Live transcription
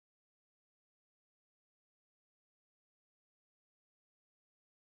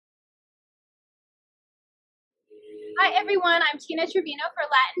Hi everyone, I'm Tina Trevino for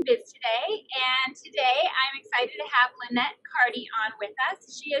Latin Biz today, and today I'm excited to have Linnet Carty on with us.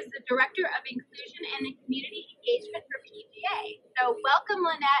 She is the Director of Inclusion and Community Engagement for PGA. So welcome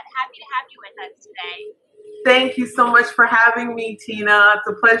Linnet, happy to have you with us today. Thank you so much for having me, Tina. It's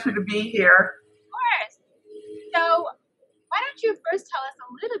a pleasure to be here. Of course. So why don't you first tell us a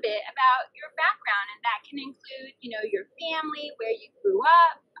little bit about your background, and that can include, your family, where you grew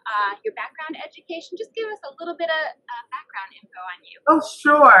up, your background education. Just give us a little bit of background info on you. Oh,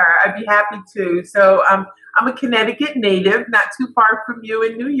 sure. I'd be happy to. So I'm a Connecticut native, not too far from you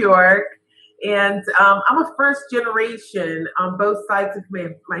in New York. And I'm a first generation on both sides of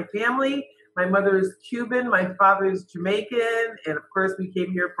my family. My mother is Cuban, my father is Jamaican, and of course we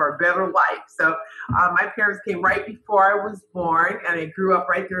came here for a better life. So my parents came right before I was born, and I grew up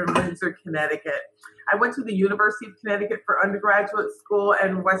right there in Windsor, Connecticut. I went to the University of Connecticut for undergraduate school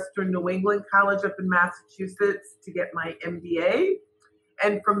and Western New England College up in Massachusetts to get my MBA.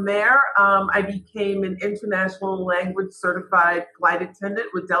 And from there, I became an international language certified flight attendant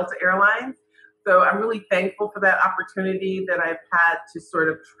with Delta Airlines. So I'm really thankful for that opportunity that I've had to sort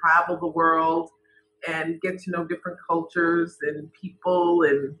of travel the world and get to know different cultures and people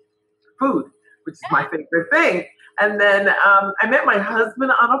and food, which is my favorite thing. And then I met my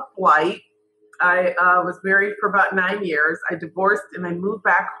husband on a flight. I was married for about 9 years. I divorced and I moved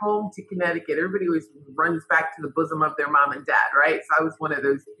back home to Connecticut. Everybody always runs back to the bosom of their mom and dad, right? So I was one of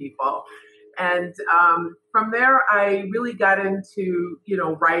those people. And from there, I really got into,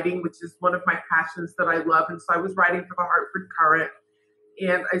 writing, which is one of my passions that I love. And so I was writing for the Hartford Courant.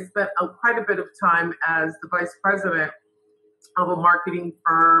 And I spent quite a bit of time as the vice president of a marketing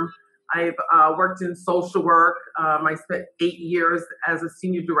firm. I've worked in social work. I spent 8 years as a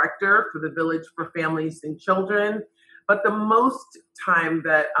senior director for the Village for Families and Children. But the most time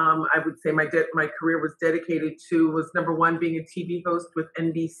that I would say my career was dedicated to was, number one, being a TV host with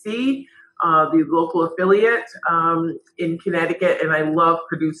NBC, the local affiliate in Connecticut. And I love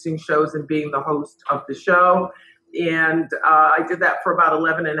producing shows and being the host of the show. And I did that for about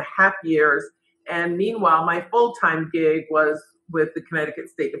 11 and a half years. And meanwhile, my full-time gig was with the Connecticut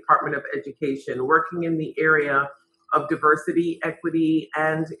State Department of Education, working in the area of diversity, equity,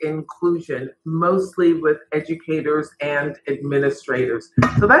 and inclusion, mostly with educators and administrators.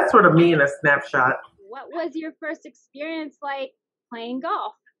 So that's sort of me in a snapshot. What was your first experience like playing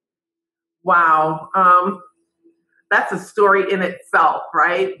golf? Wow. That's a story in itself,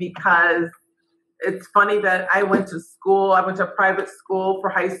 right? Because it's funny that I went to a private school for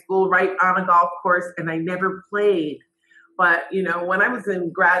high school right on a golf course, and I never played. But, when I was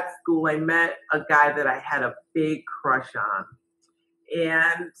in grad school, I met a guy that I had a big crush on.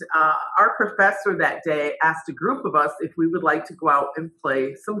 And our professor that day asked a group of us if we would like to go out and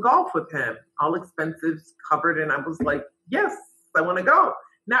play some golf with him, all expenses covered. And I was like, yes, I want to go.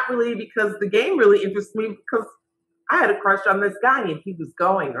 Not really because the game really interests me, because I had a crush on this guy and he was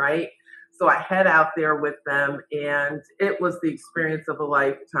going, right? So I head out there with them, and it was the experience of a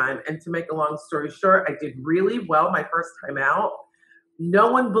lifetime. And to make a long story short, I did really well my first time out. No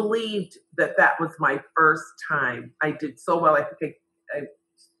one believed that that was my first time. I did so well. I think I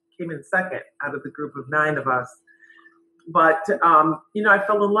came in second out of the group of 9 of us. But, I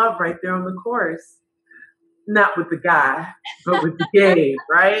fell in love right there on the course. Not with the guy, but with the game,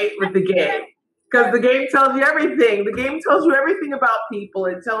 right? With the game. Because the game tells you everything. The game tells you everything about people.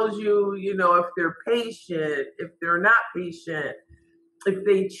 It tells you, if they're patient, if they're not patient, if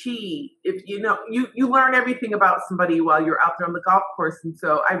they cheat, if you learn everything about somebody while you're out there on the golf course. And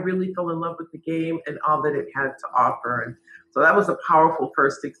so I really fell in love with the game and all that it had to offer. And so that was a powerful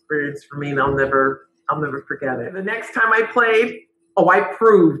first experience for me, and I'll never forget it. The next time I played, I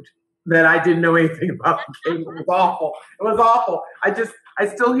proved that I didn't know anything about the game. It was awful. It was awful. I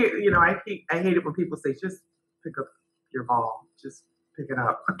still hear, I hate it when people say, just pick up your ball. Just pick it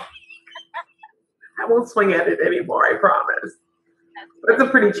up. I won't swing at it anymore, I promise. But it's a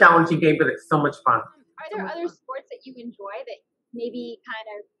pretty challenging game, but it's so much fun. Are there other sports that you enjoy that maybe kind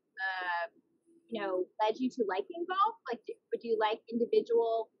of, led you to liking golf? Like, would you like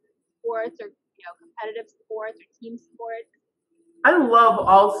individual sports or, competitive sports or team sports? I love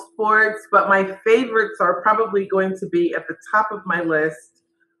all sports, but my favorites are probably going to be at the top of my list.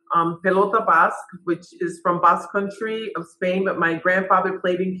 Pelota Basque, which is from Basque Country of Spain, but my grandfather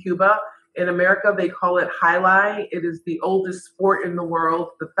played in Cuba. In America, they call it highlight. It is the oldest sport in the world,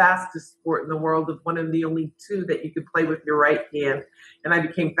 the fastest sport in the world, of one of the only 2 that you could play with your right hand. And I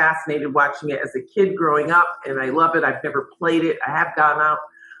became fascinated watching it as a kid growing up, and I love it. I've never played it. I have gone out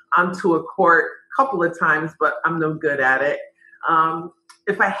onto a court a couple of times, but I'm no good at it.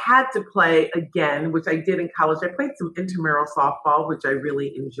 if I had to play again, which I did in college, I played some intramural softball, which I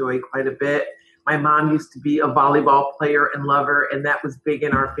really enjoyed quite a bit. My mom used to be a volleyball player and lover, and that was big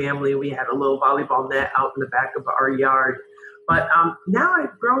in our family. We had a little volleyball net out in the back of our yard. But now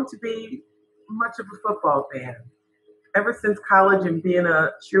I've grown to be much of a football fan. Ever since college and being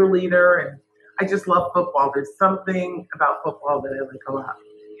a cheerleader, and I just love football. There's something about football that I like a lot.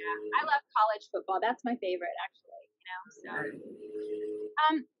 Yeah, I love college football. That's my favorite, actually.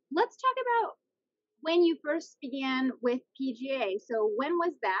 Let's talk about when you first began with PGA. So when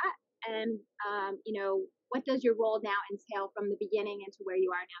was that? And what does your role now entail from the beginning into where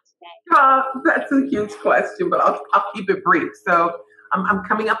you are That's a huge question, but I'll keep it brief. So I'm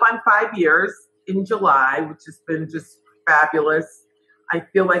coming up on 5 years in July, which has been just fabulous. I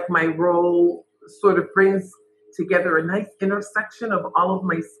feel like my role sort of brings together a nice intersection of all of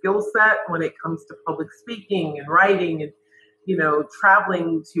my skill set when it comes to public speaking and writing and,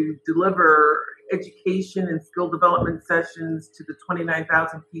 traveling to deliver education and skill development sessions to the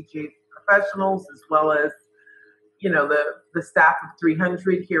 29,000 PGA professionals, as well as the staff of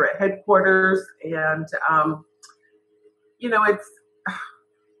 300 here at headquarters. And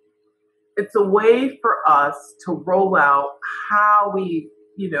it's a way for us to roll out how we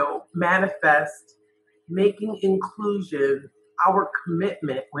manifest making inclusion our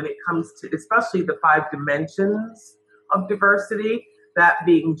commitment when it comes to especially the 5 dimensions of diversity, that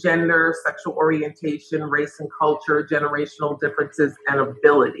being gender, sexual orientation, race and culture, generational differences, and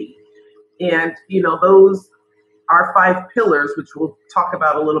ability. And those our 5 pillars, which we'll talk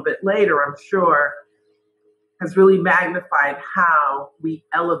about a little bit later, I'm sure, has really magnified how we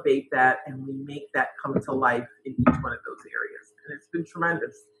elevate that and we make that come to life in each one of those areas. And it's been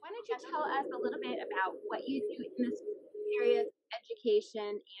tremendous. Why don't you tell us a little bit about what you do in this area of education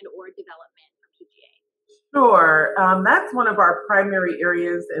and or development for PGA? Sure. That's one of our primary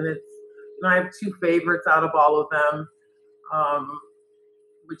areas, and I have 2 favorites out of all of them,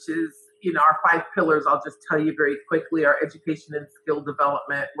 which is our 5 pillars. I'll just tell you very quickly: our education and skill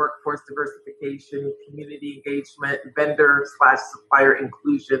development, workforce diversification, community engagement, vendor/supplier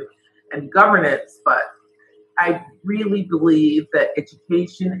inclusion, and governance. But I really believe that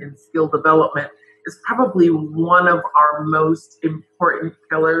education and skill development is probably one of our most important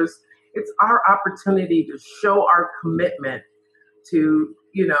pillars. It's our opportunity to show our commitment to,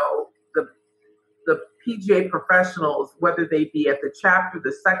 the PGA professionals, whether they be at the chapter,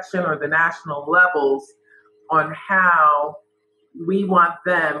 the section, or the national levels, on how we want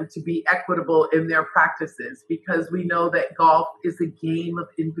them to be equitable in their practices, because we know that golf is a game of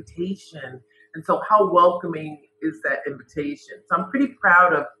invitation. And so how welcoming is that invitation? So I'm pretty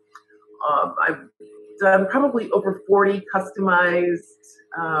proud of, I've done probably over 40 customized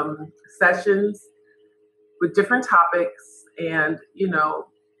sessions with different topics, and,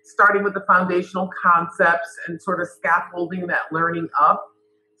 starting with the foundational concepts and sort of scaffolding that learning up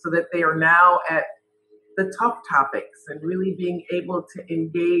so that they are now at the tough topics and really being able to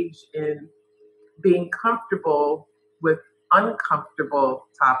engage in being comfortable with uncomfortable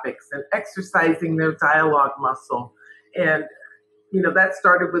topics and exercising their dialogue muscle. And, that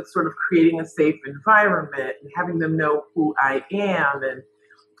started with sort of creating a safe environment and having them know who I am. And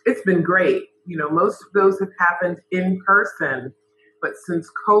it's been great. Most of those have happened in person, but since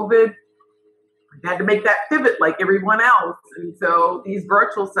COVID, I had to make that pivot like everyone else. And so these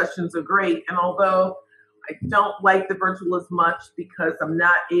virtual sessions are great. And although I don't like the virtual as much because I'm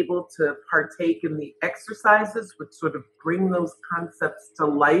not able to partake in the exercises, which sort of bring those concepts to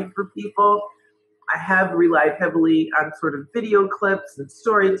life for people, I have relied heavily on sort of video clips and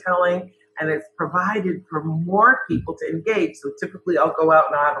storytelling, and it's provided for more people to engage. So typically I'll go out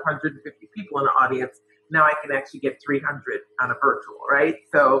and I have 150 people in the audience. Now I can actually get 300 on a virtual, right?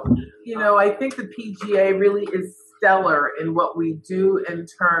 So, I think the PGA really is stellar in what we do in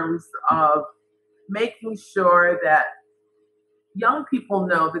terms of making sure that young people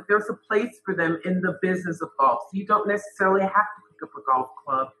know that there's a place for them in the business of golf. So you don't necessarily have to pick up a golf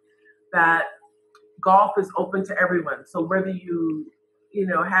club, that golf is open to everyone. So whether you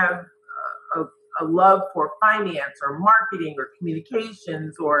have a love for finance or marketing or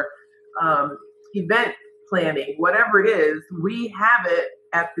communications or event planning, whatever it is, we have it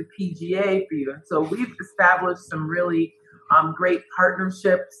at the PGA for you. And so we've established some really great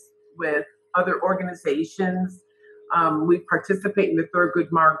partnerships with other organizations. We participate in the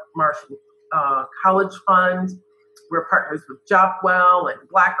Thurgood Marshall College Fund. We're partners with Jopwell and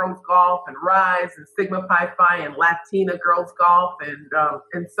Black Girls Golf and Rise and Sigma Pi Phi and Latina Girls Golf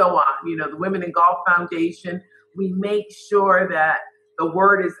and so on. The Women in Golf Foundation. We make sure that the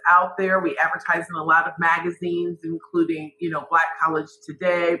word is out there. We advertise in a lot of magazines, including, Black College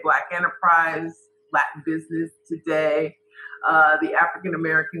Today, Black Enterprise, Latin Business Today, the African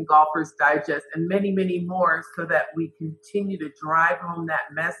American Golfers Digest, and many, many more, so that we continue to drive home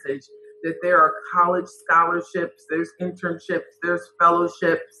that message that there are college scholarships, there's internships, there's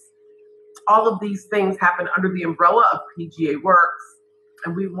fellowships. All of these things happen under the umbrella of PGA Works,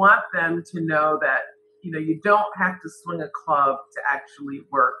 and we want them to know that you don't have to swing a club to actually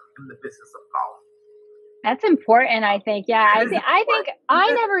work in the business of golf. That's important, I think. Yeah, I think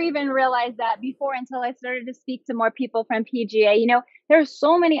I never even realized that before until I started to speak to more people from PGA. There's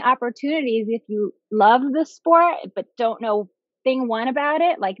so many opportunities if you love the sport but don't know thing one about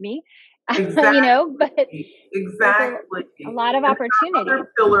it, like me. Exactly. But Exactly. a lot of opportunity. The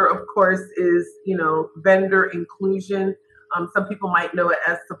other pillar, of course, is vendor inclusion. Some people might know it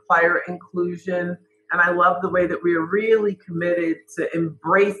as supplier inclusion. And I love the way that we are really committed to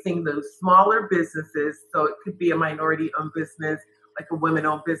embracing those smaller businesses. So it could be a minority-owned business, like a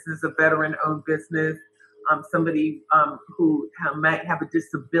women-owned business, a veteran-owned business, somebody who might have a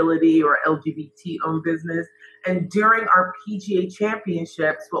disability or LGBT-owned business. And during our PGA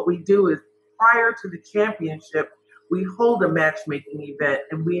championships, what we do is prior to the championship, we hold a matchmaking event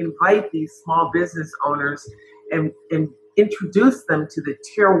and we invite these small business owners and introduce them to the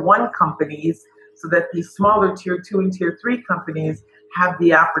tier 1 companies, so that these smaller tier 2 and tier 3 companies have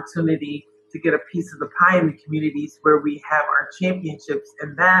the opportunity to get a piece of the pie in the communities where we have our championships.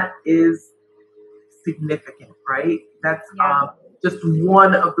 And that is significant, right? That's just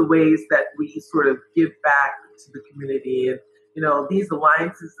one of the ways that we sort of give back to the community. And, these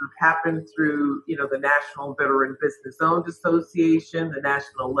alliances have happened through, the National Veteran Business Owned Association, the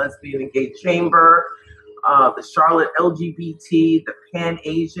National Lesbian and Gay Chamber, the Charlotte LGBT, the Pan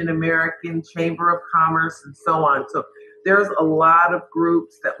Asian American Chamber of Commerce, and so on. So there's a lot of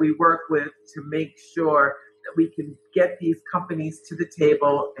groups that we work with to make sure that we can get these companies to the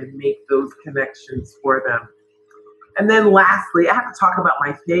table and make those connections for them. And then lastly, I have to talk about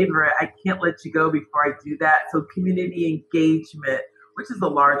my favorite. I can't let you go before I do that. So community engagement, which is a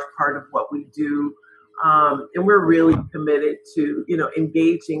large part of what we do. And we're really committed to,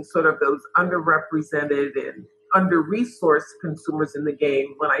 engaging sort of those underrepresented and under-resourced consumers in the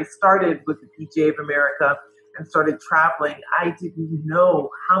game. When I started with the PGA of America and started traveling, I didn't know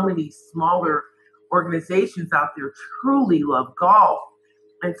how many smaller organizations out there truly love golf.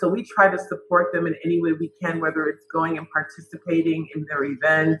 And so we try to support them in any way we can, whether it's going and participating in their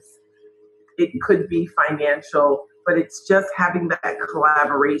events. It could be financial, but it's just having that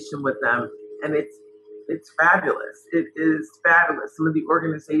collaboration with them. And it's fabulous. It is fabulous. Some of the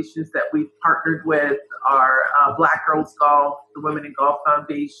organizations that we've partnered with are Black Girls Golf, the Women in Golf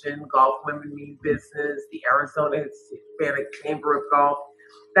Foundation, Golf Women Mean Business, the Arizona Hispanic Chamber of Golf.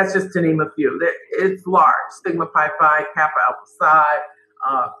 That's just to name a few. It's large. Sigma Pi Phi, Kappa Alpha Psi,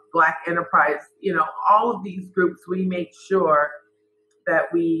 Black Enterprise. All of these groups, we make sure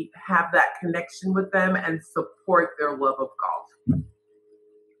that we have that connection with them and support their love of golf.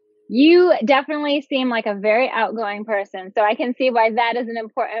 You definitely seem like a very outgoing person, so I can see why that is an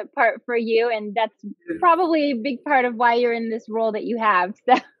important part for you, and that's probably a big part of why you're in this role that you have.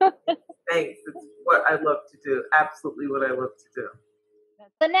 So. Thanks. It's what I love to do. Absolutely what I love to do.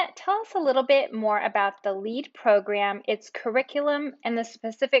 Linnet, tell us a little bit more about the LEAD program, its curriculum, and the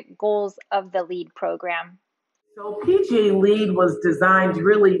specific goals of the LEAD program. So PGA LEAD was designed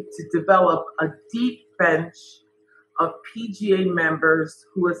really to develop a deep bench of PGA members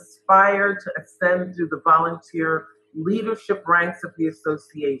who aspire to ascend through the volunteer leadership ranks of the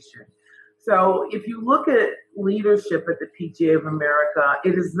association. So if you look at leadership at the PGA of America,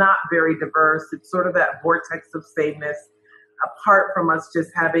 it is not very diverse. It's sort of that vortex of sameness, apart from us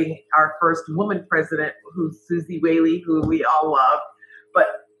just having our first woman president, who's Susie Whaley, who we all love, but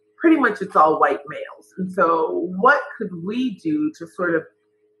pretty much it's all white males. And so what could we do to sort of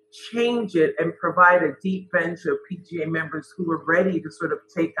change it and provide a deep bench of PGA members who are ready to sort of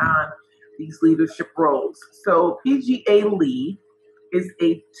take on these leadership roles? So PGA LEAD is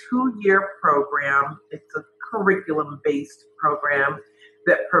a 2-year program. It's a curriculum-based program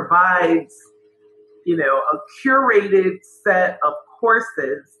that provides, a curated set of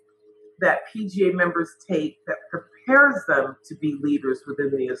courses that PGA members take that prepares them to be leaders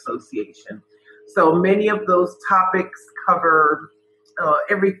within the association. So many of those topics cover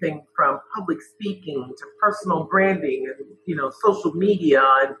everything from public speaking to personal branding and, social media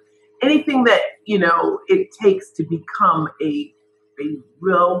and anything that, it takes to become a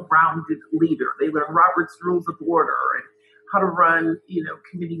well-rounded leader. They learn Robert's Rules of Order and how to run,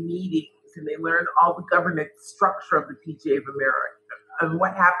 committee meetings, and they learn all the governance structure of the PGA of and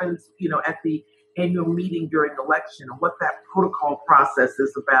what happens, at the annual meeting during election and what that protocol process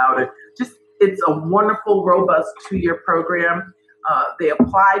is about. And just, it's a wonderful, robust 2-year program. They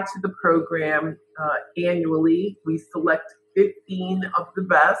apply to the program annually. We select 15 of the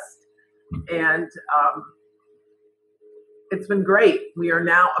best, and it's been great. We are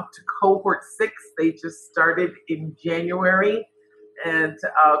now up to cohort 6. They just started in January, and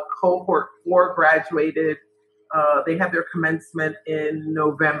cohort 4 graduated. They have their commencement in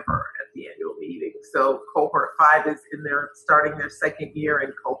November at the annual meeting. So cohort 5 is starting their second year,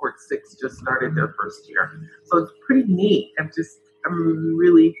 and cohort 6 just started their first year. So it's pretty neat. I'm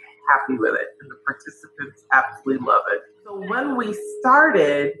really happy with it, and the participants absolutely love it. So when we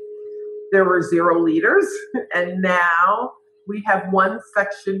started, there were 0 leaders, and now we have 1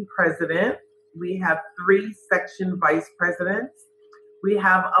 section president. We have 3 section vice presidents. We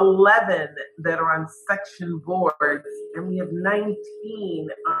have 11 that are on section boards, and we have 19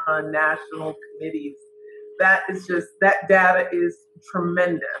 on national committees. That data is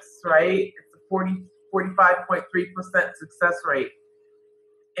tremendous, right? It's a 45.3% success rate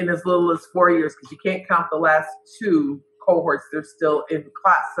in as little as 4 years, because you can't count the last 2 cohorts. They're still in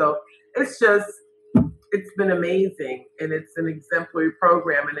class. So it's been amazing, and it's an exemplary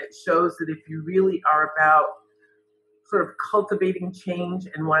program, and it shows that if you really are about sort of cultivating change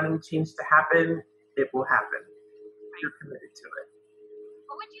and wanting change to happen, it will happen. You're committed to it.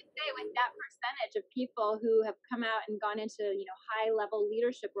 What would you say with that percentage of people who have come out and gone into, high-level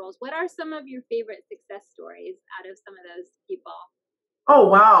leadership roles? What are some of your favorite success stories out of some of those people? Oh,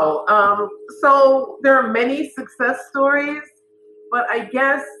 wow. So there are many success stories, but I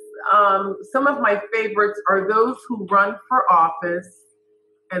guess some of my favorites are those who run for office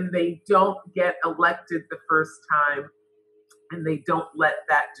and they don't get elected the first time, and they don't let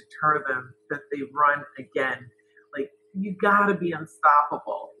that deter them, that they run again. Like, you got to be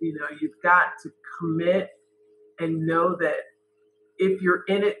unstoppable. You've got to commit and know that if you're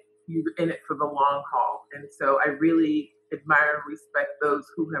in it for the long haul. And so I really admire and respect those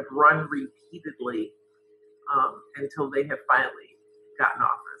who have run repeatedly until they have finally gotten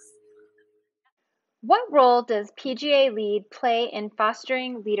office. What role does PGA Lead play in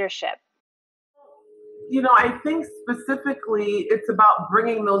fostering leadership? I think specifically it's about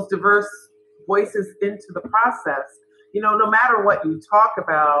bringing those diverse voices into the process. No matter what you talk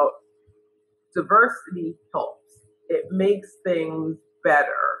about, diversity helps. It makes things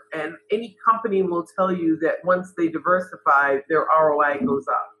better. And any company will tell you that once they diversify, their ROI goes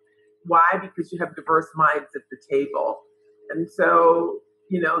up. Why? Because you have diverse minds at the table. And so,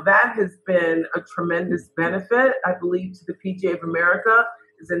 that has been a tremendous benefit, I believe, to the PGA of America,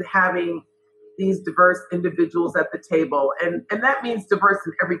 is in having these diverse individuals at the table. And that means diverse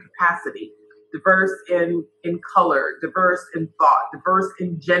in every capacity. Diverse in color, diverse in thought, diverse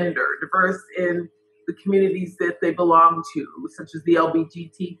in gender, diverse in the communities that they belong to, such as the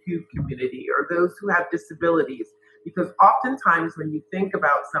LGBTQ community or those who have disabilities. Because oftentimes when you think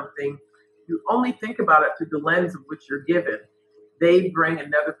about something, you only think about it through the lens of which you're given. They bring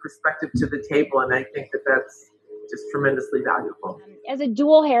another perspective to the table, and I think that that's just tremendously valuable. As a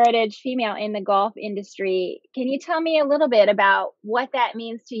dual heritage female in the golf industry, can you tell me a little bit about what that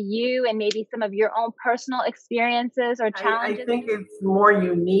means to you and maybe some of your own personal experiences or challenges? I think it's more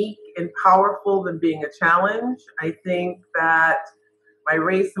unique and powerful than being a challenge. I think that my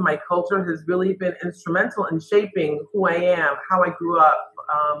race and my culture has really been instrumental in shaping who I am, how I grew up,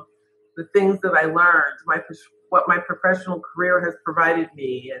 the things that I learned, what my professional career has provided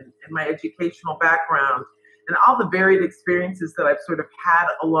me, and my educational background, and all the varied experiences that I've sort of had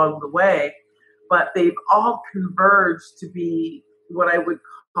along the way. But they've all converged to be what I would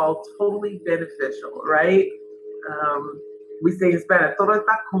call totally beneficial, right? We say in Spanish, todo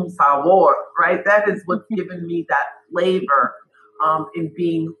está con sabor, right? That is what's given me that flavor in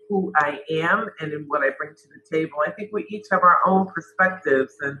being who I am and in what I bring to the table. I think we each have our own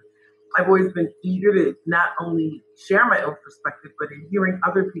perspectives, and I've always been eager to not only share my own perspective, but in hearing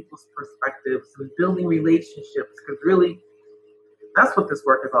other people's perspectives and building relationships, because really that's what this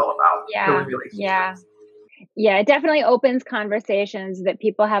work is all about, building relationships. Yeah, it definitely opens conversations that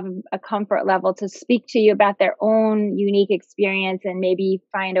people have a comfort level to speak to you about their own unique experience and maybe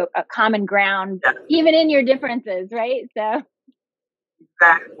find a common ground, even in your differences, right? So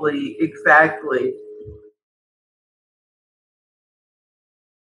Exactly.